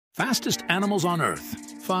Fastest animals on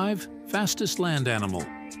Earth. 5. Fastest land animal.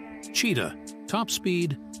 Cheetah. Top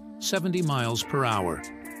speed, 70 miles per hour.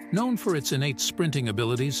 Known for its innate sprinting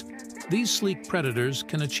abilities, these sleek predators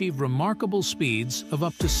can achieve remarkable speeds of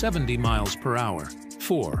up to 70 miles per hour.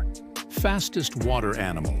 4. Fastest water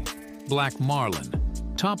animal. Black marlin.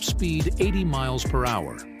 Top speed 80 miles per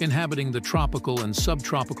hour. Inhabiting the tropical and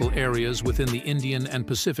subtropical areas within the Indian and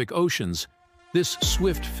Pacific Oceans, this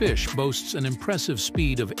swift fish boasts an impressive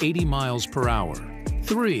speed of 80 miles per hour.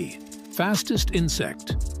 3. Fastest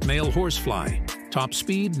insect. Male horsefly. Top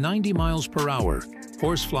speed 90 miles per hour.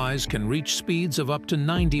 Horseflies can reach speeds of up to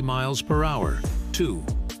 90 miles per hour. 2.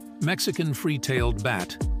 Mexican free-tailed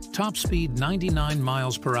bat. Top speed 99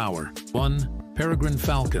 miles per hour. 1. Peregrine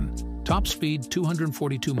falcon. Top speed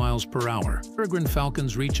 242 miles per hour. Peregrine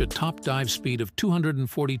falcons reach a top dive speed of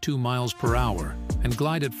 242 miles per hour and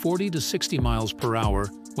glide at 40 to 60 miles per hour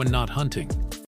when not hunting.